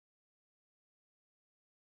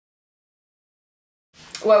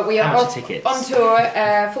Well, we are off tickets? on tour,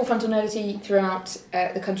 full frontal nudity throughout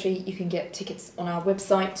the country. You can get tickets on our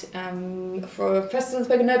website for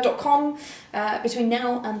festivalandspoken.nerd.com between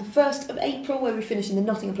now and the 1st of April, where we finish in the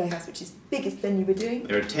Nottingham Playhouse, which is the biggest venue we're doing.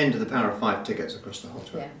 There are 10 to the power of 5 tickets across the whole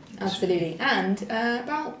tour. Yeah, absolutely. And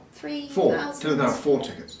about 3,000... 4 to the power of 4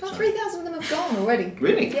 tickets. About 3,000 of them have gone already.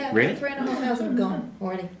 Really? Yeah, really? 3,500 have gone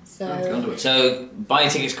already. So buy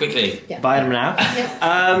tickets quickly. Yeah. Buy them now.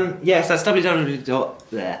 Yeah. Yes, that's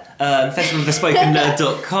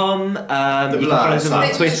www.festivalofthespoken.nerd.com. You can follow them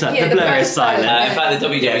on Twitter. Yeah, the blur is silent. In fact, the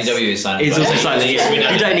www is silent. It's also silent. You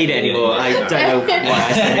don't need it anymore. I don't know why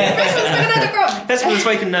I said it.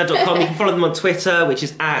 Festivalofthespoken.nerd.com. You can follow them on Twitter, which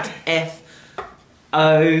is at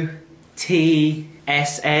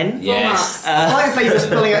FOTSN. Yes. My favourite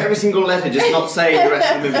spelling out every single letter, just not saying the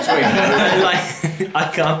rest of them in between.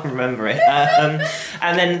 I can't remember it. And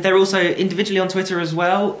then they're also individually on Twitter as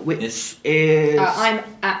well, which is... I'm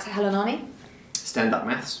at Helen Arney. Stand Up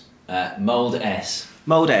Maths. Mould S.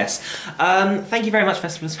 Mould S. Thank you very much,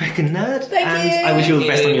 Festival of Spoken Nerd. Thank you. And I wish you all the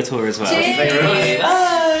best on your tour as well. Cheers. Thank you very much.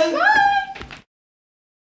 Bye. Bye.